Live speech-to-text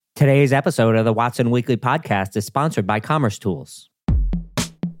Today's episode of the Watson Weekly Podcast is sponsored by Commerce Tools.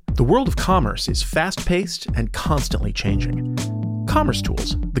 The world of commerce is fast-paced and constantly changing. Commerce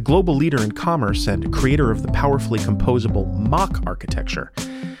Tools, the global leader in commerce and creator of the powerfully composable Mock architecture,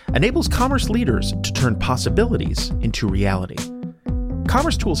 enables commerce leaders to turn possibilities into reality.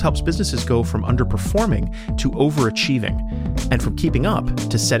 Commerce Tools helps businesses go from underperforming to overachieving, and from keeping up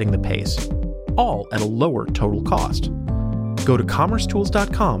to setting the pace, all at a lower total cost. Go to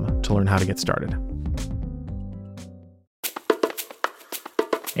commercetools.com to learn how to get started.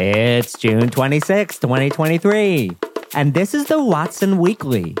 It's June 26, 2023, and this is the Watson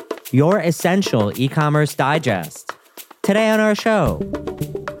Weekly, your essential e-commerce digest. Today on our show,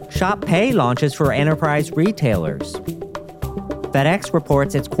 Shop Pay launches for enterprise retailers. FedEx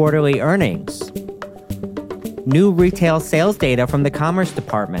reports its quarterly earnings. New retail sales data from the Commerce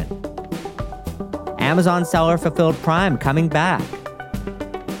Department. Amazon seller fulfilled Prime coming back.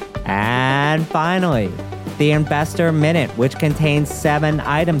 And finally, the Investor Minute, which contains 7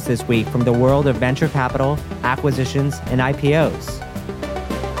 items this week from the world of venture capital, acquisitions, and IPOs.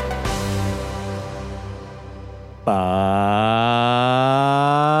 But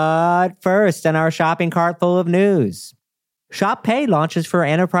first, in our shopping cart full of news, Shop Pay launches for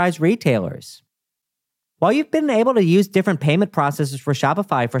enterprise retailers. While you've been able to use different payment processors for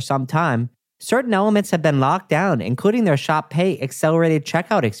Shopify for some time, certain elements have been locked down, including their Shop Pay accelerated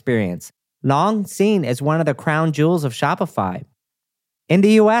checkout experience, long seen as one of the crown jewels of Shopify. In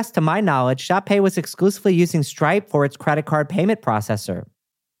the US, to my knowledge, Shop Pay was exclusively using Stripe for its credit card payment processor.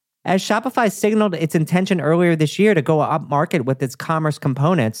 As Shopify signaled its intention earlier this year to go upmarket with its commerce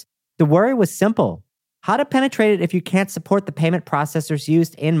components, the worry was simple: how to penetrate it if you can't support the payment processors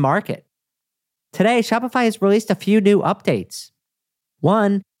used in market. Today, Shopify has released a few new updates.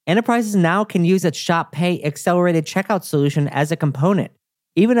 1, enterprises now can use its Shop Pay accelerated checkout solution as a component,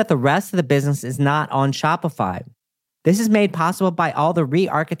 even if the rest of the business is not on Shopify. This is made possible by all the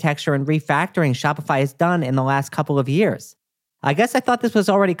re-architecture and refactoring Shopify has done in the last couple of years. I guess I thought this was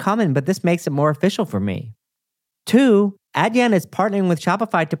already common, but this makes it more official for me. 2, Adyen is partnering with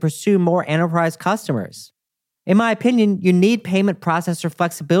Shopify to pursue more enterprise customers. In my opinion, you need payment processor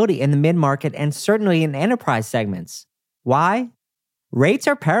flexibility in the mid-market and certainly in enterprise segments. Why? Rates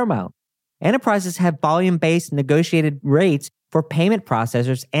are paramount. Enterprises have volume-based negotiated rates for payment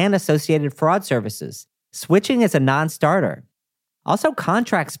processors and associated fraud services. Switching is a non-starter. Also,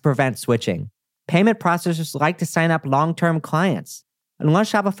 contracts prevent switching. Payment processors like to sign up long-term clients.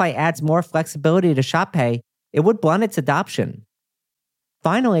 Unless Shopify adds more flexibility to Shop Pay, it would blunt its adoption.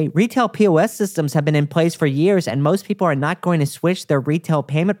 Finally, retail POS systems have been in place for years, and most people are not going to switch their retail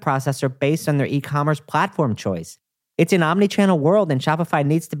payment processor based on their e-commerce platform choice. It's an omnichannel world, and Shopify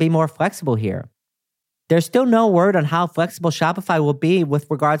needs to be more flexible here. There's still no word on how flexible Shopify will be with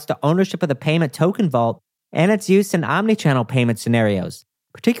regards to ownership of the payment token vault and its use in omnichannel payment scenarios,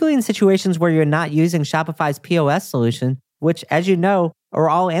 particularly in situations where you're not using Shopify's POS solution, which, as you know, are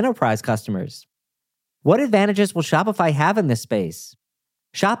all enterprise customers. What advantages will Shopify have in this space?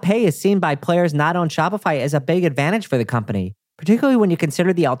 Shop Pay is seen by players not on Shopify as a big advantage for the company, particularly when you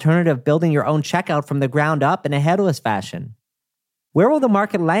consider the alternative of building your own checkout from the ground up in a headless fashion. Where will the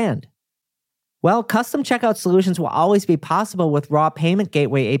market land? Well, custom checkout solutions will always be possible with raw payment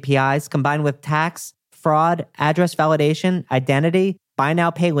gateway APIs combined with tax, fraud, address validation, identity, buy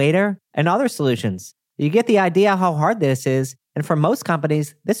now, pay later, and other solutions. You get the idea how hard this is, and for most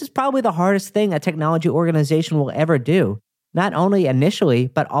companies, this is probably the hardest thing a technology organization will ever do, not only initially,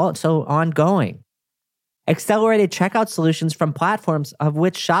 but also ongoing. Accelerated checkout solutions from platforms, of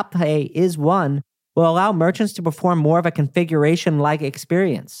which Shop Pay is one, will allow merchants to perform more of a configuration-like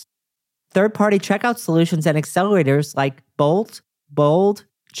experience. Third-party checkout solutions and accelerators like Bolt, Bold,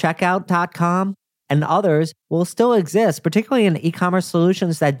 Checkout.com, and others will still exist, particularly in e-commerce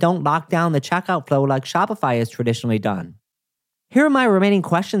solutions that don't lock down the checkout flow like Shopify has traditionally done. Here are my remaining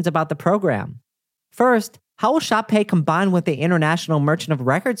questions about the program. First, how will Shop Pay combine with the International Merchant of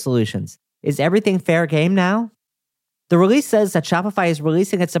Record solutions? Is everything fair game now? The release says that Shopify is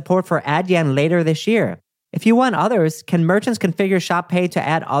releasing its support for Adyen later this year. If you want others, can merchants configure Shop Pay to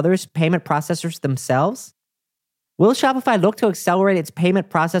add others' payment processors themselves? Will Shopify look to accelerate its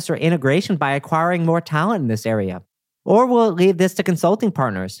payment processor integration by acquiring more talent in this area? Or will it leave this to consulting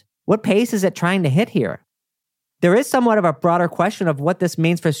partners? What pace is it trying to hit here? There is somewhat of a broader question of what this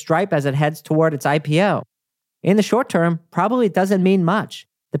means for Stripe as it heads toward its IPO. In the short term, probably doesn't mean much.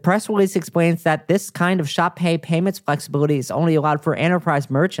 The press release explains that this kind of Shop Pay payments flexibility is only allowed for enterprise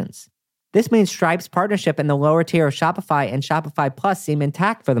merchants. This means Stripe's partnership in the lower tier of Shopify and Shopify Plus seem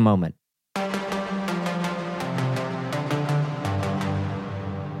intact for the moment.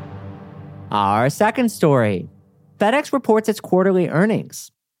 Our second story. FedEx reports its quarterly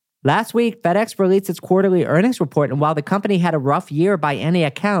earnings. Last week, FedEx released its quarterly earnings report, and while the company had a rough year by any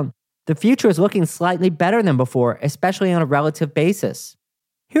account, the future is looking slightly better than before, especially on a relative basis.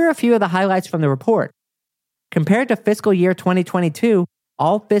 Here are a few of the highlights from the report. Compared to fiscal year 2022,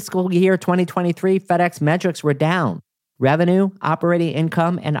 all fiscal year 2023 FedEx metrics were down. Revenue, operating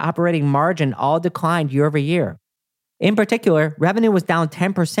income, and operating margin all declined year over year. In particular, revenue was down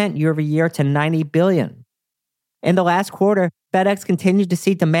 10% year over year to $90 billion. In the last quarter, FedEx continued to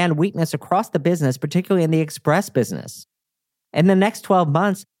see demand weakness across the business, particularly in the express business. In the next 12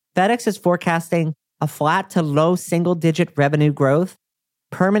 months, FedEx is forecasting a flat to low single-digit revenue growth,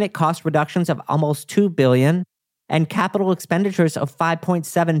 permanent cost reductions of almost $2 billion, and capital expenditures of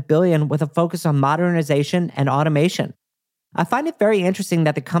 $5.7 billion with a focus on modernization and automation. I find it very interesting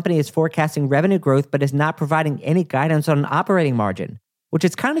that the company is forecasting revenue growth but is not providing any guidance on an operating margin, which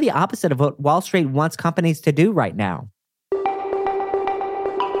is kind of the opposite of what Wall Street wants companies to do right now.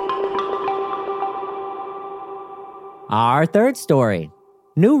 Our third story.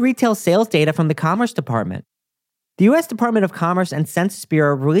 New retail sales data from the Commerce Department. The U.S. Department of Commerce and Census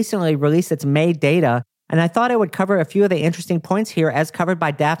Bureau recently released its May data, and I thought I would cover a few of the interesting points here as covered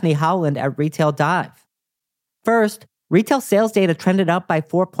by Daphne Howland at Retail Dive. First, retail sales data trended up by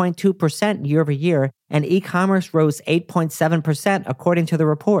 4.2% year over year, and e-commerce rose 8.7% according to the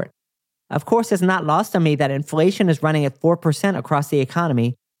report. Of course, it's not lost on me that inflation is running at 4% across the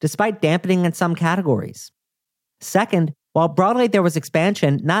economy, despite dampening in some categories. Second, while broadly there was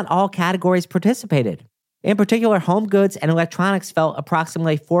expansion, not all categories participated. In particular, home goods and electronics fell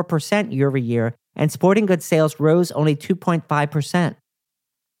approximately 4% year over year, and sporting goods sales rose only 2.5%.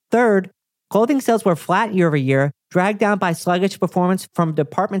 Third, clothing sales were flat year over year, dragged down by sluggish performance from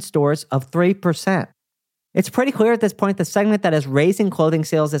department stores of 3%. It's pretty clear at this point the segment that is raising clothing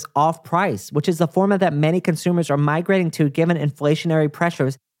sales is off-price, which is the format that many consumers are migrating to given inflationary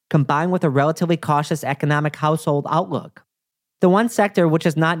pressures combined with a relatively cautious economic household outlook. The one sector which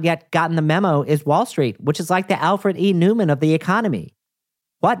has not yet gotten the memo is Wall Street, which is like the Alfred E. Newman of the economy.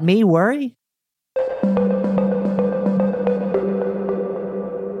 What, me worry?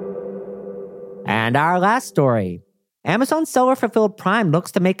 And our last story. Amazon seller-fulfilled Prime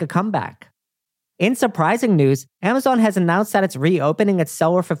looks to make a comeback. In surprising news, Amazon has announced that it's reopening its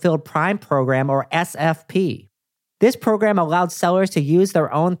seller-fulfilled Prime program, or SFP. This program allowed sellers to use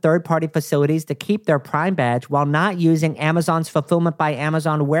their own third-party facilities to keep their Prime badge while not using Amazon's Fulfillment by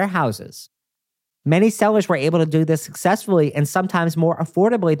Amazon warehouses. Many sellers were able to do this successfully and sometimes more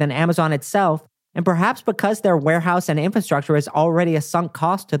affordably than Amazon itself, and perhaps because their warehouse and infrastructure is already a sunk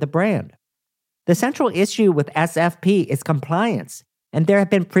cost to the brand. The central issue with SFP is compliance, and there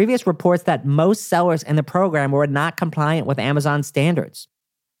have been previous reports that most sellers in the program were not compliant with Amazon standards.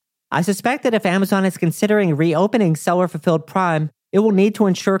 I suspect that if Amazon is considering reopening seller-fulfilled Prime, it will need to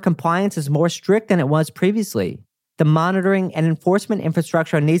ensure compliance is more strict than it was previously. The monitoring and enforcement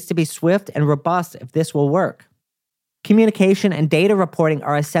infrastructure needs to be swift and robust if this will work. Communication and data reporting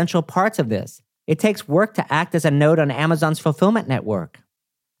are essential parts of this. It takes work to act as a node on Amazon's fulfillment network.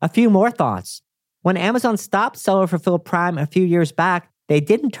 A few more thoughts. When Amazon stopped seller-fulfilled Prime a few years back, they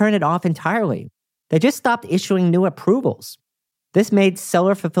didn't turn it off entirely. They just stopped issuing new approvals. This made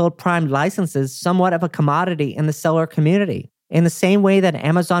seller-fulfilled Prime licenses somewhat of a commodity in the seller community, in the same way that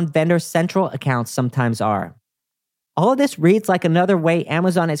Amazon Vendor Central accounts sometimes are. All of this reads like another way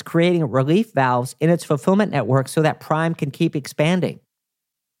Amazon is creating relief valves in its fulfillment network so that Prime can keep expanding.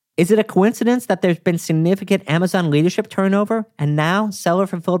 Is it a coincidence that there's been significant Amazon leadership turnover and now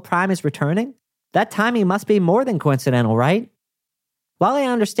seller-fulfilled Prime is returning? That timing must be more than coincidental, right? While I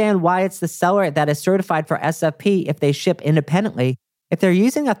understand why it's the seller that is certified for SFP if they ship independently, if they're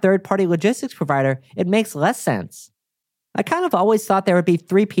using a third-party logistics provider, it makes less sense. I kind of always thought there would be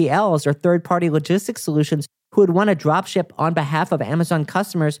 3PLs or third-party logistics solutions who would want to dropship on behalf of Amazon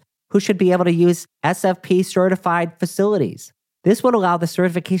customers who should be able to use SFP-certified facilities. This would allow the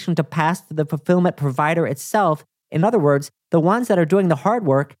certification to pass to the fulfillment provider itself, in other words, the ones that are doing the hard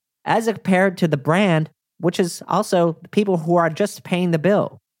work, as compared to the brand, which is also the people who are just paying the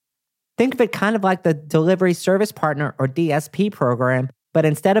bill. Think of it kind of like the Delivery Service Partner or DSP program, but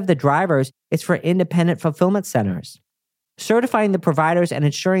instead of the drivers, it's for independent fulfillment centers. Certifying the providers and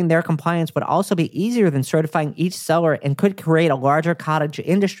ensuring their compliance would also be easier than certifying each seller and could create a larger cottage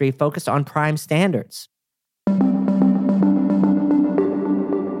industry focused on Prime standards.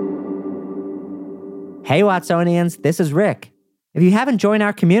 Hey Watsonians, this is Rick. If you haven't joined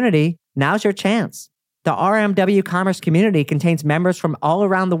our community, now's your chance. The RMW Commerce community contains members from all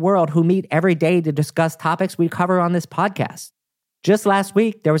around the world who meet every day to discuss topics we cover on this podcast. Just last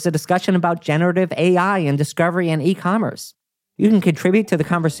week, there was a discussion about generative AI in discovery and e-commerce. You can contribute to the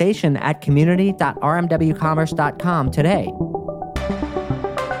conversation at community.rmwcommerce.com today.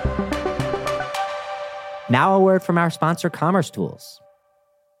 Now a word from our sponsor, Commerce Tools.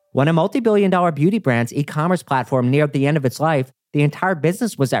 When a multi-billion-dollar beauty brand's e-commerce platform neared the end of its life, the entire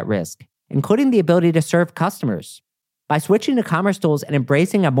business was at risk, including the ability to serve customers. By switching to Commerce Tools and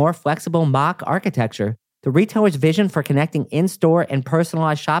embracing a more flexible mock architecture, the retailer's vision for connecting in-store and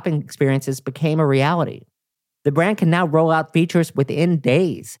personalized shopping experiences became a reality. The brand can now roll out features within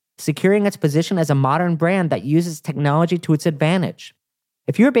days, securing its position as a modern brand that uses technology to its advantage.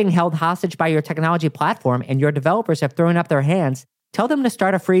 If you're being held hostage by your technology platform and your developers have thrown up their hands, tell them to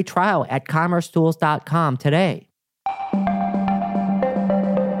start a free trial at commercetools.com today.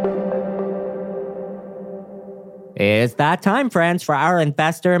 It's that time, friends, for our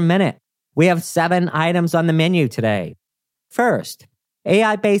Investor Minute. We have 7 items on the menu today. First,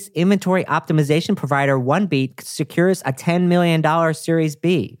 AI-based inventory optimization provider OneBeat secures a $10 million Series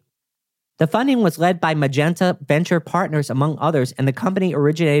B. The funding was led by Magenta Venture Partners, among others, and the company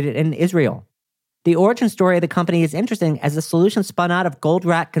originated in Israel. The origin story of the company is interesting as the solution spun out of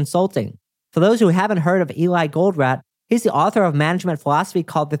Goldratt Consulting. For those who haven't heard of Eli Goldratt, he's the author of management philosophy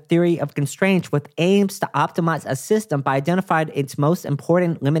called The Theory of Constraints, which aims to optimize a system by identifying its most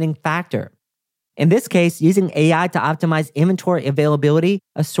important limiting factor. In this case, using AI to optimize inventory availability,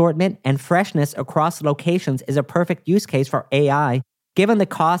 assortment, and freshness across locations is a perfect use case for AI, given the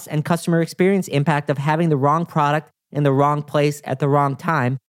cost and customer experience impact of having the wrong product in the wrong place at the wrong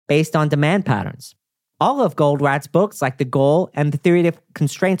time based on demand patterns. All of Goldratt's books, like The Goal and The Theory of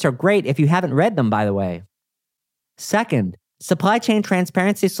Constraints, are great if you haven't read them, by the way. Second, supply chain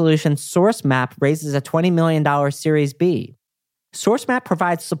transparency solution SourceMap raises a $20 million Series B. SourceMap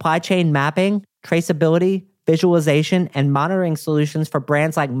provides supply chain mapping, traceability, visualization, and monitoring solutions for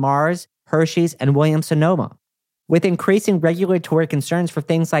brands like Mars, Hershey's, and Williams-Sonoma. With increasing regulatory concerns for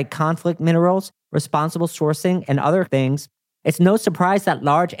things like conflict minerals, responsible sourcing, and other things, it's no surprise that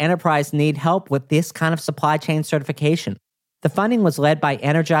large enterprises need help with this kind of supply chain certification. The funding was led by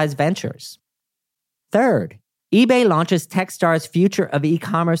Energize Ventures. Third, eBay launches Techstars Future of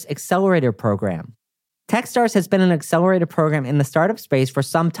E-commerce Accelerator Program. Techstars has been an accelerator program in the startup space for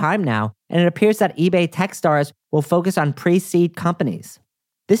some time now, and it appears that eBay Techstars will focus on pre-seed companies.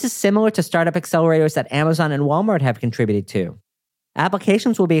 This is similar to startup accelerators that Amazon and Walmart have contributed to.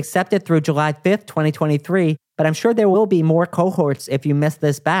 Applications will be accepted through July 5th, 2023, but I'm sure there will be more cohorts if you missed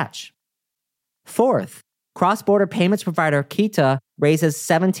this batch. Fourth, cross-border payments provider Kita raises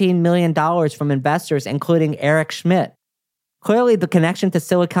 $17 million from investors, including Eric Schmidt. Clearly, the connection to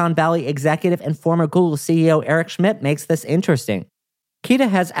Silicon Valley executive and former Google CEO Eric Schmidt makes this interesting. Kita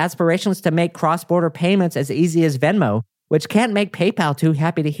has aspirations to make cross-border payments as easy as Venmo, which can't make PayPal too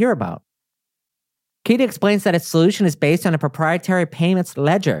happy to hear about. Kita explains that its solution is based on a proprietary payments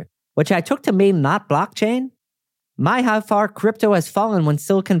ledger, which I took to mean not blockchain. My, how far crypto has fallen when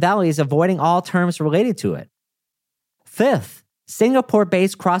Silicon Valley is avoiding all terms related to it. Fifth,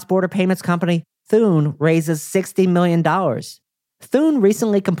 Singapore-based cross-border payments company Thune raises $60 million. Thune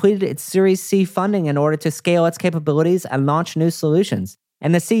recently completed its Series C funding in order to scale its capabilities and launch new solutions.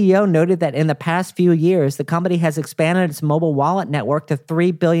 And the CEO noted that in the past few years, the company has expanded its mobile wallet network to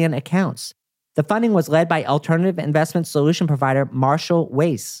 3 billion accounts. The funding was led by alternative investment solution provider Marshall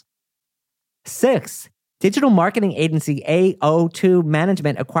Wace. Sixth, digital marketing agency AO2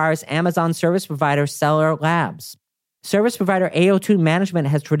 Management acquires Amazon service provider Seller Labs. Service provider AO2 Management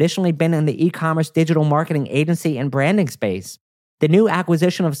has traditionally been in the e-commerce digital marketing agency and branding space. The new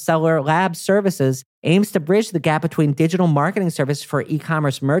acquisition of Seller Labs services aims to bridge the gap between digital marketing services for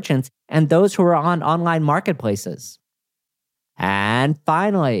e-commerce merchants and those who are on online marketplaces. And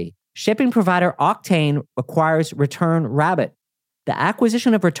finally, shipping provider Octane acquires Return Rabbit. The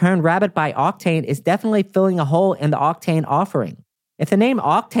acquisition of Return Rabbit by Octane is definitely filling a hole in the Octane offering. If the name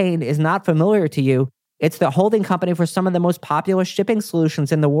Octane is not familiar to you, it's the holding company for some of the most popular shipping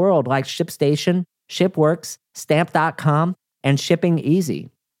solutions in the world like ShipStation, ShipWorks, Stamp.com, and Shipping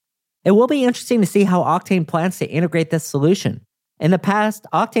Easy. It will be interesting to see how Octane plans to integrate this solution. In the past,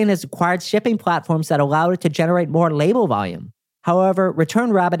 Octane has acquired shipping platforms that allowed it to generate more label volume. However,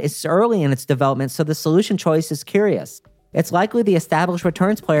 Return Rabbit is early in its development, so the solution choice is curious. It's likely the established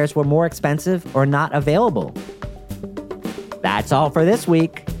returns players were more expensive or not available. That's all for this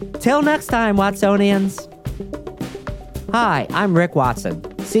week. Till next time, Watsonians. Hi, I'm Rick Watson,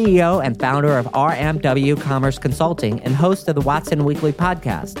 CEO and founder of RMW Commerce Consulting and host of the Watson Weekly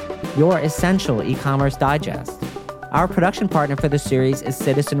Podcast, your essential e-commerce digest. Our production partner for the series is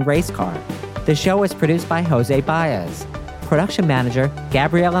Citizen Race Car. The show is produced by Jose Baez. production manager,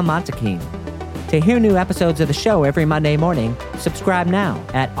 Gabriella Montecchine. To hear new episodes of the show every Monday morning, subscribe now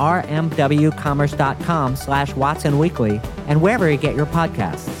at rmwcommerce.com/WatsonWeekly and wherever you get your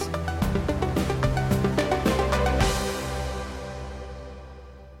podcasts.